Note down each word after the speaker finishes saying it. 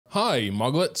Hi,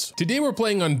 Moglets. Today we're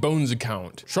playing on Bones'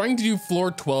 account, trying to do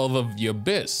floor 12 of the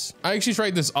Abyss. I actually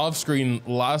tried this off screen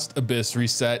last Abyss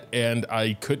reset and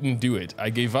I couldn't do it. I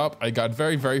gave up. I got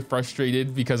very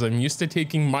frustrated because I'm used to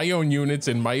taking my own units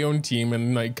and my own team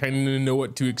and I kind of know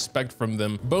what to expect from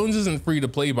them. Bones isn't free to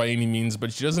play by any means,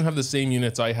 but she doesn't have the same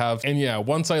units I have. And yeah,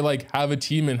 once I have a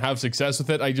team and have success with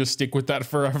it, I just stick with that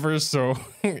forever. So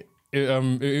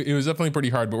It was definitely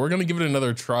pretty hard, but we're gonna give it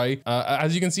another try.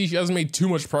 As you can see, she hasn't made too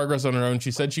much progress on her own.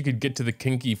 She said she could get to the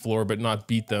kinky floor, but not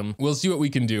beat them. We'll see what we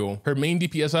can do. Her main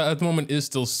DPS at the moment is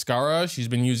still Skara. She's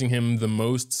been using him the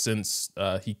most since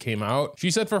he came out.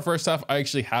 She said for first half, I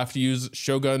actually have to use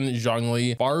Shogun,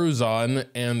 Zhongli, Baruzan,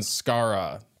 and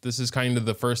Skara. This is kind of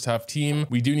the first half team.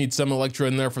 We do need some Electro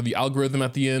in there for the algorithm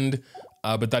at the end.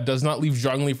 But that does not leave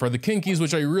Zhongli for the kinkies,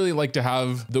 which I really like to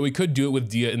have, though we could do it with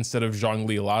Dia instead of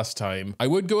Zhongli last time. I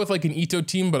would go with like an Ito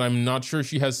team, but I'm not sure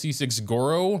she has C6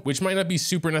 Goro, which might not be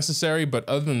super necessary, but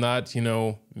other than that, you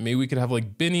know, maybe we could have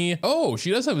like Binny. Oh, she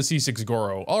does have a C6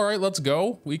 Goro. All right, let's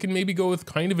go. We can maybe go with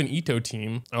kind of an Ito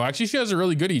team. Oh, actually she has a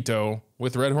really good Ito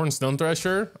with Redhorn Stone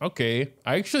Thresher. Okay,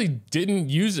 I actually didn't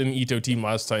use an Ito team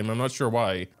last time. I'm not sure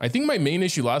why. I think my main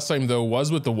issue last time though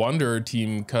was with the Wanderer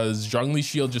team because Zhongli's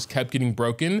shield just kept getting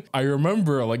broken. I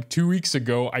remember like 2 weeks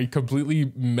ago, I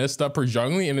completely messed up her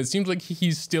Zhongli and it seems like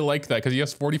he's still like that because he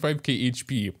has 45k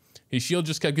HP. His shield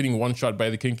just kept getting one-shot by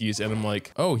the kinkies, and I'm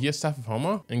like, oh, he has Staff of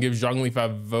Homa? And give Zhongli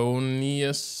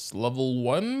Favonius level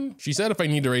 1? She said if I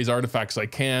need to raise artifacts, I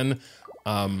can.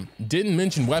 Didn't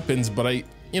mention weapons, but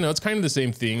you know, it's kind of the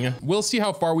same thing. We'll see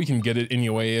how far we can get it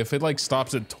anyway. If it like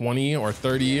stops at 20 or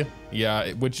 30,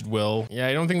 yeah, which it will. Yeah,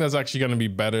 I don't think that's actually gonna be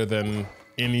better than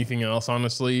anything else,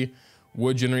 honestly.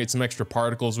 Would generate some extra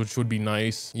particles, which would be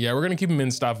nice. Yeah, we're gonna keep him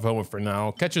in Staff of Homa for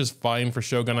now. Catch is fine for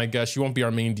Shogun, I guess. She won't be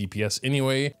our main DPS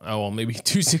anyway. Oh, well, maybe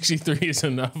 263 is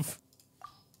enough.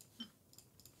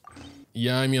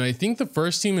 Yeah, I mean, I think the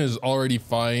first team is already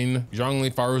fine.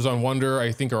 Zhongli, Faruzan, Wanderer,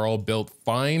 I think are all built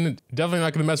fine. Definitely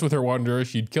not gonna mess with her Wanderer,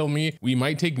 she'd kill me. We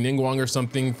might take Ningguang or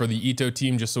something for the Ito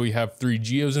team just so we have 3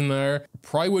 Geos in there.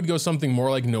 Probably would go something more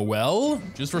like Noelle,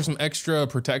 just for some extra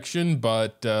protection,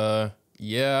 but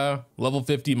yeah, level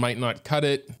 50 might not cut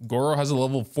it. Goro has a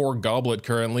level 4 goblet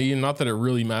currently. Not that it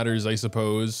really matters, I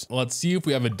suppose. Let's see if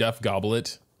we have a deaf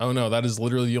goblet. Oh no, that is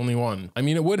literally the only one. I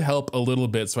mean, it would help a little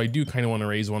bit, so I do kind of want to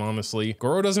raise one, honestly.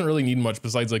 Goro doesn't really need much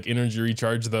besides like energy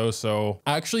recharge though, so.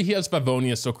 Actually, he has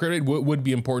Favonius, so crit rate would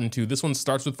be important too. This one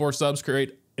starts with 4 subs, crit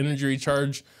rate, energy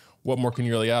recharge. What more can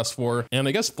you really ask for? And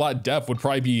I guess flat def would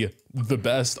probably be the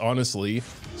best, honestly.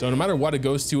 So no matter what it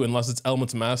goes to, unless it's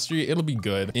Elements Mastery, it'll be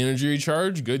good. Energy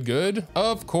recharge, good.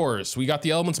 Of course, we got the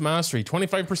Elements Mastery,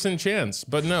 25% chance,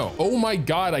 but no. Oh my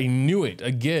God, I knew it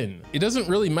again. It doesn't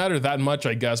really matter that much,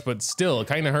 I guess, but still, it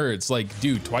kind of hurts. Like,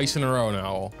 dude, twice in a row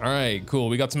now. All right, cool,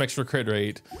 we got some extra crit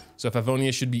rate. So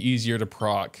Favonius should be easier to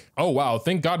proc. Oh wow,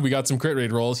 thank God we got some crit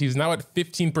rate rolls. He's now at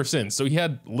 15%, so he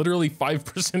had literally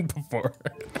 5% before.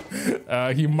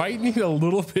 He might need a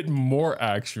little bit more,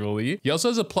 actually. He also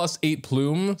has a +8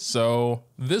 plume, so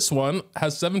this one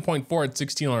has 7.4 at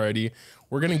 16 already.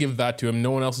 We're gonna give that to him. No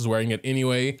one else is wearing it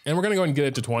anyway. And we're gonna go and get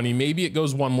it to 20. Maybe it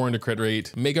goes 1 more into crit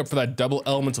rate. Make up for that double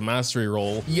Elements Mastery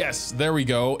roll. Yes, there we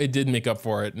go. It did make up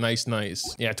for it. Nice.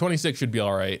 Yeah, 26 should be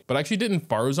all right. But actually, didn't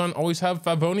Faruzan always have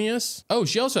Favonius? Oh,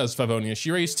 she also has Favonius.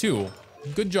 She raised 2.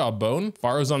 Good job, Bone.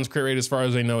 Faruzan's crit rate, as far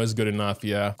as I know, is good enough,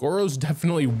 yeah. Goro's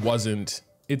definitely wasn't.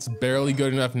 It's barely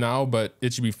good enough now, but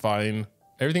it should be fine.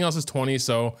 Everything else is 20,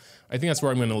 so I think that's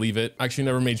where I'm gonna leave it. Actually,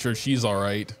 never made sure she's all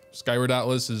right. Skyward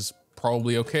Atlas is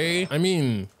probably okay. I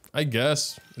mean, I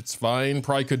guess it's fine.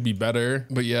 Probably could be better,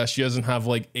 but yeah, she doesn't have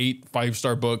like 8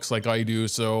 5-star books like I do,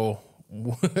 so.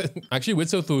 Actually,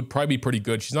 Witsoth would probably be pretty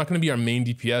good. She's not going to be our main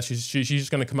DPS. She's just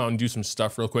going to come out and do some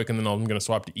stuff real quick, and then I'm going to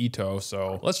swap to Ito.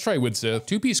 So let's try Witsoth.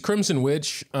 2-piece Crimson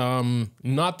Witch.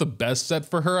 Not the best set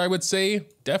for her, I would say.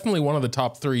 Definitely one of the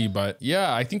top 3, but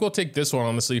yeah, I think we'll take this one,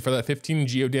 honestly, for that 15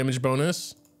 geo damage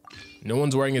bonus. No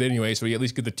one's wearing it anyway, so we at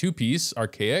least get the 2-piece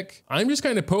Archaic. I'm just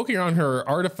kind of poking around her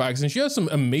artifacts, and she has some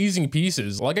amazing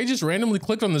pieces. Like, I just randomly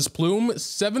clicked on this plume,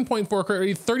 7.4 crit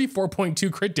rate,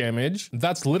 34.2 crit damage.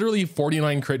 That's literally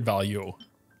 49 crit value.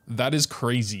 That is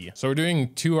crazy. So we're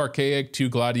doing 2 Archaic, 2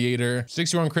 Gladiator,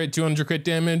 61 crit, 200 crit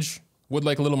damage. Would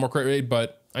like a little more crit rate,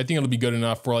 but I think it'll be good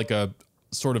enough for like a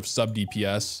sort of sub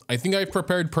DPS. I think I've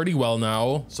prepared pretty well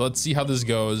now, so let's see how this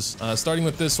goes. Starting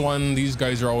with this one, these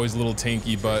guys are always a little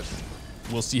tanky, but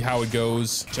we'll see how it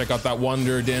goes. Check out that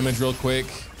Wanderer damage real quick.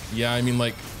 Yeah, I mean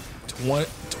like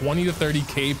 20 to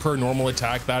 30k per normal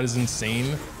attack. That is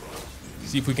insane.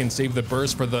 See if we can save the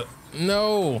burst for the,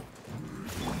 no.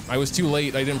 I was too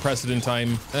late. I didn't press it in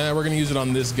time. We're gonna use it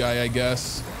on this guy, I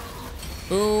guess.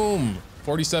 Boom.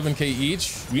 47k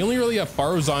each. We only really have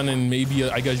Faruzan and maybe,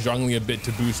 I guess, Zhongli a bit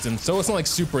to boost him. So it's not like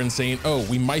super insane. Oh,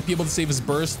 we might be able to save his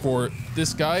burst for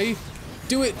this guy.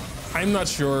 Do it. I'm not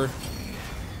sure.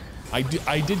 I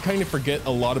did kind of forget a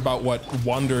lot about what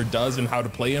Wander does and how to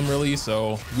play him really.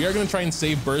 So we are going to try and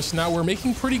save burst now. We're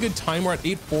making pretty good time. We're at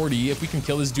 840. If we can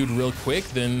kill this dude real quick,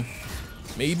 then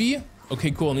maybe.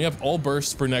 Okay, cool. And we have all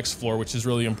bursts for next floor, which is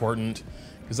really important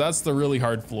because that's the really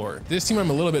hard floor. This team I'm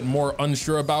a little bit more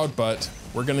unsure about, but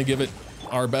we're going to give it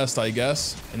our best, I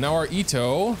guess. And now our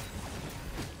Ito.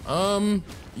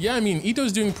 Yeah, I mean,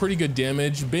 Ito's doing pretty good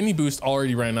damage. Benny boost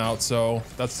already ran out, so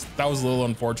that was a little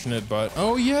unfortunate, but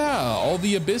oh yeah, all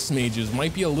the Abyss mages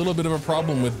might be a little bit of a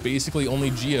problem with basically only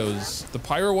Geos. The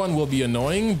Pyro one will be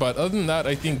annoying, but other than that,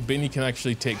 I think Benny can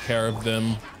actually take care of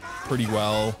them pretty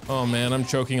well. Oh man, I'm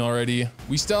choking already.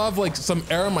 We still have like some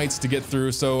Eremites to get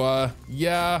through, so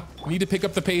yeah, need to pick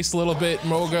up the pace a little bit,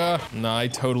 Moga. Nah, I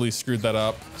totally screwed that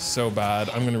up so bad.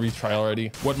 I'm gonna retry already.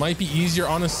 What might be easier,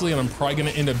 honestly, and I'm probably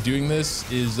gonna end up doing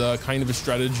this, is kind of a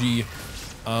strategy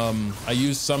I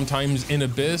use sometimes in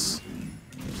Abyss.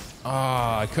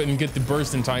 I couldn't get the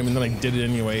burst in time and then I did it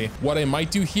anyway. What I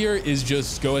might do here is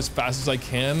just go as fast as I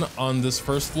can on this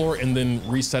first floor and then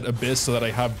reset Abyss so that I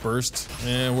have burst.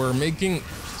 And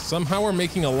somehow we're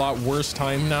making a lot worse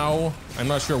time now. I'm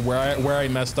not sure where I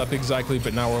messed up exactly,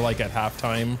 but now we're like at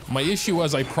halftime. My issue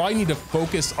was I probably need to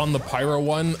focus on the Pyro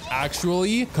one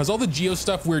actually, because all the Geo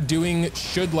stuff we're doing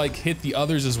should like hit the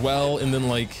others as well. And then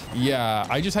like, yeah,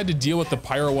 I just had to deal with the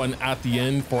Pyro one at the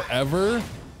end forever.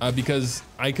 Because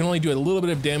I can only do a little bit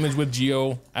of damage with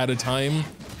Geo at a time,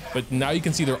 but now you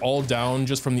can see they're all down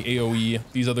just from the AoE,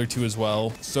 these other two as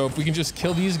well. So if we can just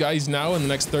kill these guys now in the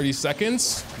next 30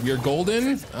 seconds, we are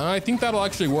golden. I think that'll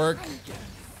actually work.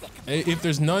 If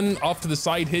there's none off to the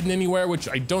side hidden anywhere, which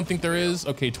I don't think there is.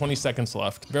 Okay, 20 seconds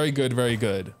left. Very good, very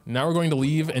good. Now we're going to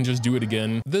leave and just do it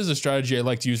again. This is a strategy I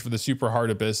like to use for the super hard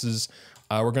abysses.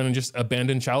 We're gonna just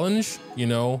abandon challenge. You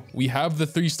know, we have the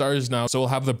 3 stars now, so we'll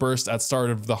have the burst at start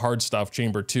of the hard stuff,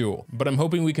 chamber 2. But I'm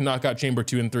hoping we can knock out chamber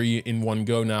 2 and 3 in one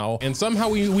go now. And somehow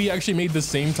we actually made the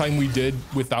same time we did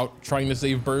without trying to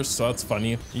save burst, so that's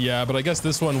funny. Yeah, but I guess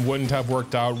this one wouldn't have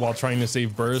worked out while trying to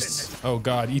save bursts. Oh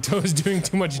God, Ito is doing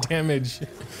too much damage.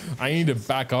 I need to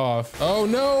back off. Oh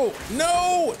no,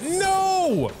 no,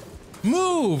 no!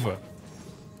 Move!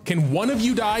 Can one of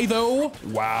you die though?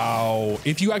 Wow.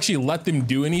 If you actually let them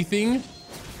do anything,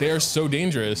 they are so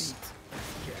dangerous.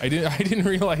 I didn't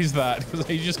realize that because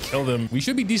I just killed him. We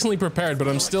should be decently prepared, but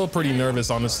I'm still pretty nervous,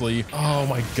 honestly. Oh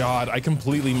my God, I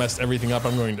completely messed everything up.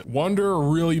 Wander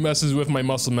really messes with my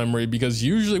muscle memory because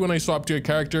usually when I swap to a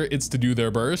character, it's to do their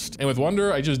burst. And with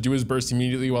Wander, I just do his burst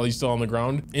immediately while he's still on the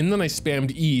ground. And then I spammed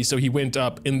E, so he went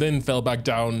up and then fell back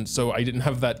down. So I didn't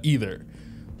have that either.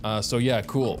 So yeah,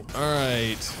 cool. All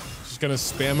right, just gonna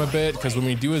spam a bit because when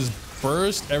we do his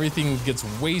burst, everything gets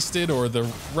wasted or the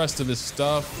rest of his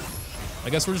stuff.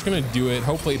 I guess we're just gonna do it.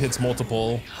 Hopefully it hits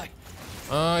multiple.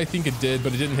 I think it did,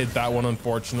 but it didn't hit that one,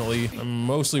 unfortunately. I'm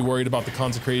mostly worried about the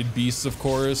consecrated beasts, of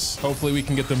course. Hopefully we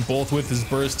can get them both with his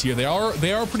burst here. They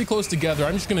are pretty close together.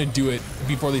 I'm just gonna do it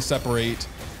before they separate.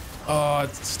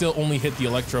 It still only hit the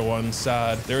Electro one,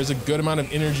 sad. There is a good amount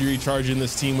of energy recharge in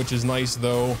this team, which is nice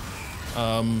though.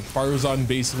 Faruzan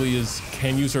basically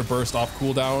can use her burst off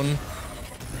cooldown.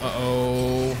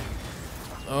 Uh-oh.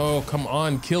 Oh, come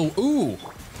on, kill. Ooh,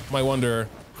 my wonder.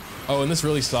 Oh, and this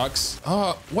really sucks.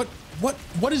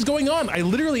 What is going on? I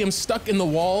literally am stuck in the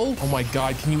wall. Oh my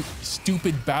God, can you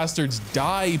stupid bastards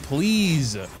die,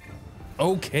 please?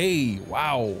 Okay,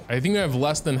 wow. I think I have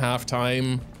less than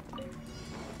halftime.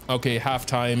 Okay,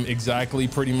 halftime exactly,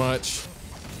 pretty much.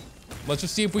 Let's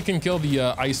just see if we can kill the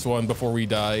ice one before we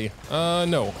die.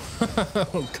 No.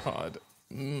 Oh God.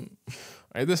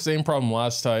 I had the same problem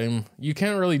last time. You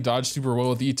can't really dodge super well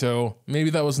with Ito.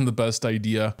 Maybe that wasn't the best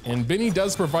idea. And Benny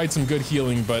does provide some good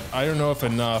healing, but I don't know if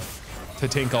enough to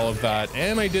tank all of that.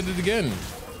 And I did it again.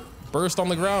 Burst on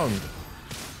the ground.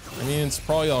 I mean, it's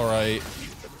probably all right.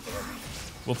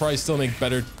 We'll probably still make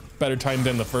better time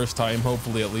than the first time,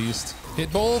 hopefully at least.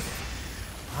 Hit both.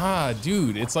 Ah,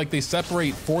 dude, it's like they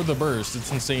separate for the burst.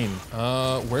 It's insane.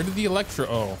 Where did the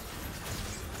Electro?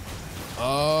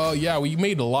 Oh, yeah, we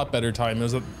made a lot better time.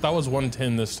 That was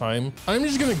 110 this time. I'm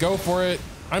just gonna go for it.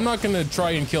 I'm not gonna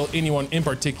try and kill anyone in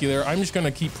particular. I'm just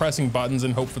gonna keep pressing buttons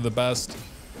and hope for the best.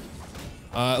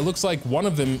 It looks like one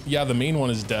of them, yeah, the main one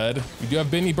is dead. We do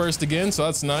have Benny burst again, so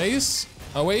that's nice.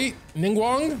 Oh wait,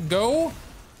 Ningguang, go.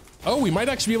 Oh, we might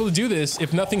actually be able to do this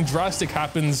if nothing drastic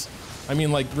happens. I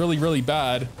mean, like really, really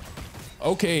bad.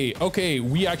 Okay, okay,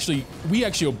 we actually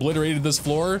obliterated this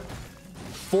floor.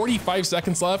 45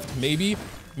 seconds left, maybe.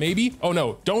 Oh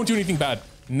no, don't do anything bad.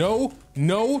 No,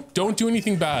 don't do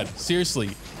anything bad. Seriously.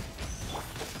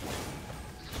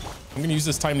 I'm gonna use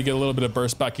this time to get a little bit of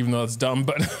burst back, even though it's dumb,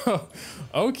 but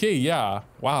okay, yeah,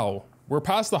 wow. We're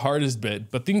past the hardest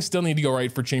bit, but things still need to go right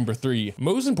for Chamber 3.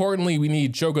 Most importantly, we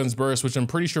need Shogun's Burst, which I'm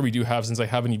pretty sure we do have since I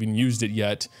haven't even used it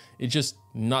yet. It's just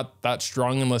not that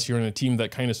strong unless you're in a team that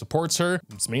kind of supports her.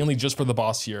 It's mainly just for the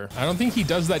boss here. I don't think he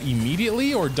does that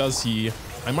immediately, or does he?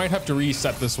 I might have to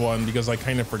reset this one because I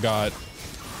kind of forgot.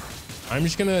 I'm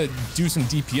just gonna do some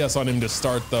DPS on him to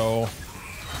start though.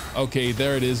 Okay,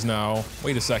 there it is now.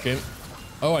 Wait a second.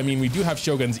 Oh, I mean, we do have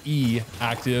Shogun's E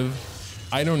active.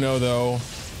 I don't know though.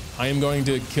 I am going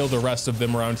to kill the rest of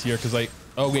them around here because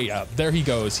okay, yeah, there he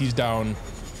goes. He's down.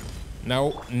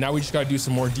 Now we just gotta do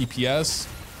some more DPS.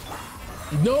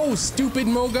 No, stupid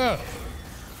Moga.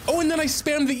 Oh, and then I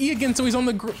spammed the E again, so he's on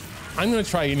the I'm gonna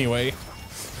try anyway.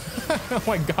 Oh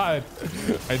my God.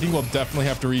 I think we'll definitely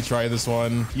have to retry this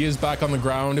one. He is back on the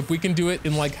ground. If we can do it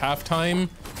in like halftime,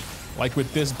 like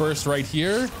with this burst right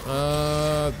here,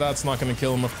 that's not gonna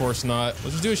kill him, of course not.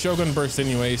 Let's just do a Shogun burst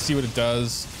anyway, see what it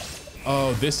does.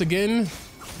 Oh, this again?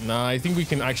 Nah, I think we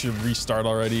can actually restart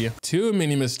already. 2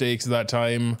 mini mistakes that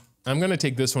time. I'm gonna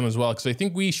take this one as well, because I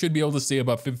think we should be able to stay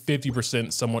above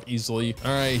 50% somewhat easily.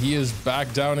 All right, he is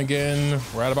back down again.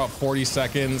 We're at about 40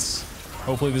 seconds.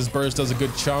 Hopefully this burst does a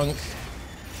good chunk.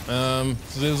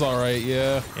 This is all right,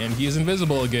 yeah. And he is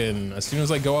invisible again. As soon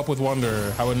as I go up with Wonder,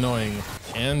 how annoying.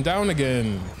 And down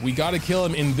again. We gotta kill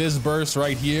him in this burst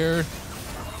right here.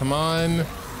 Come on.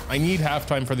 I need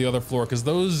halftime for the other floor because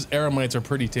those Eremites are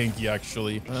pretty tanky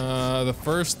actually. The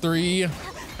first 3,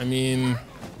 I mean,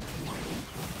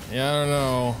 yeah, I don't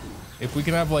know. If we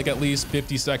can have like at least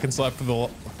 50 seconds left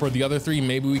for the other 3,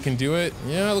 maybe we can do it.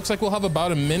 Yeah, it looks like we'll have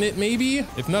about a minute maybe.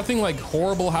 If nothing like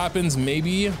horrible happens,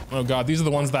 maybe. Oh God, these are the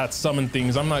ones that summon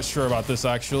things. I'm not sure about this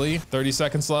actually. 30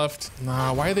 seconds left.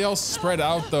 Nah, why are they all spread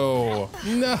out though?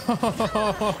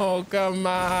 No, come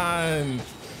on.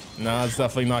 Nah, it's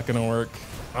definitely not gonna work.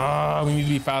 We need to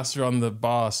be faster on the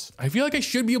boss. I feel like I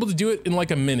should be able to do it in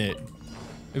like a minute.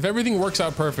 If everything works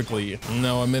out perfectly.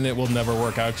 No, a minute will never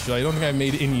work actually. I don't think I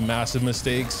made any massive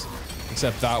mistakes,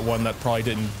 except that one that probably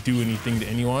didn't do anything to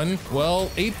anyone. Well,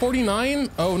 8:49?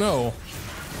 Oh no.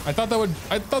 I thought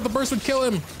the burst would kill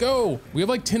him. Go. We have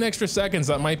like 10 extra seconds.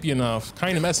 That might be enough.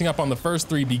 Kind of messing up on the first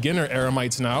 3 beginner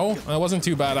Eremites now. That wasn't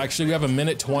too bad. Actually, we have a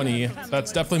minute 20.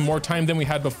 That's definitely more time than we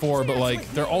had before, but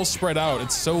like they're all spread out.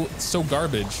 It's so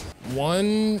garbage.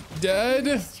 1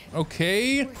 dead.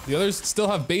 Okay. The others still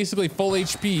have basically full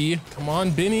HP. Come on,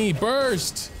 Binny,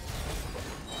 burst.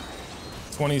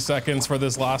 20 seconds for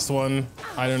this last one.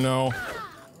 I don't know.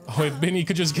 Oh, if Binny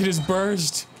could just get his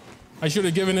burst. I should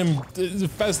have given him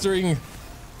festering.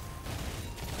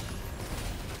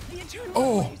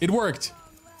 Oh, it worked.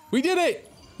 We did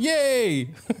it. Yay.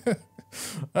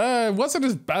 It wasn't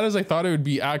as bad as I thought it would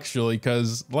be actually,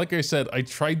 because like I said, I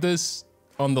tried this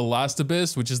on the last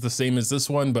Abyss, which is the same as this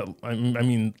one, but I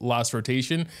mean last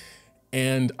rotation,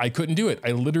 and I couldn't do it.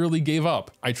 I literally gave up.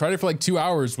 I tried it for like 2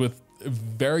 hours with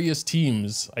various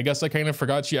teams. I guess I kind of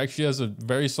forgot she actually has a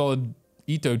very solid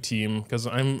Ito team, because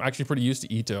I'm actually pretty used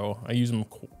to Ito. I use them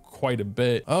quite a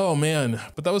bit. Oh man,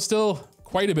 but that was still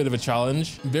quite a bit of a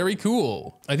challenge. Very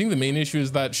cool. I think the main issue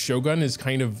is that Shogun is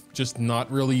kind of just not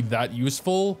really that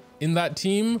useful in that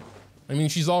team. I mean,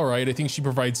 she's all right. I think she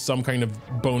provides some kind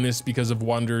of bonus because of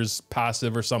Wander's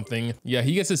passive or something. Yeah,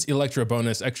 he gets this Electro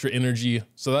bonus, extra energy.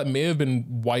 So that may have been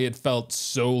why it felt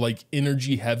so like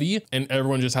energy heavy and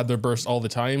everyone just had their burst all the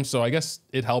time. So I guess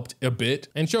it helped a bit.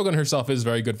 And Shogun herself is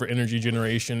very good for energy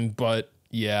generation, but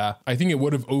yeah, I think it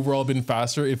would have overall been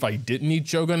faster if I didn't need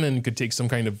Shogun and could take some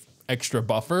kind of extra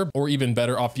buffer, or even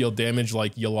better off-field damage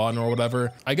like Yelan or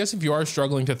whatever. I guess if you are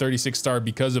struggling to 36 star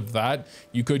because of that,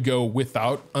 you could go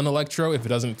without an Electro if it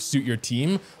doesn't suit your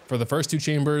team for the first 2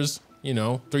 chambers, you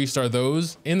know, 3-star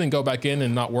those, and then go back in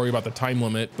and not worry about the time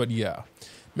limit. But yeah,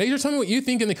 make sure to tell me what you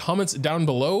think in the comments down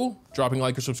below. Dropping a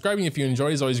like or subscribing if you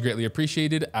enjoyed is always greatly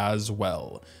appreciated as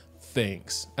well.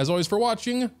 Thanks as always for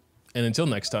watching, and until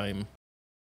next time.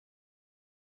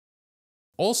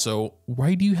 Also,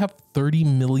 why do you have 30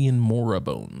 million Mora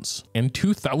bones and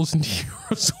 2,000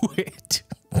 euros wit?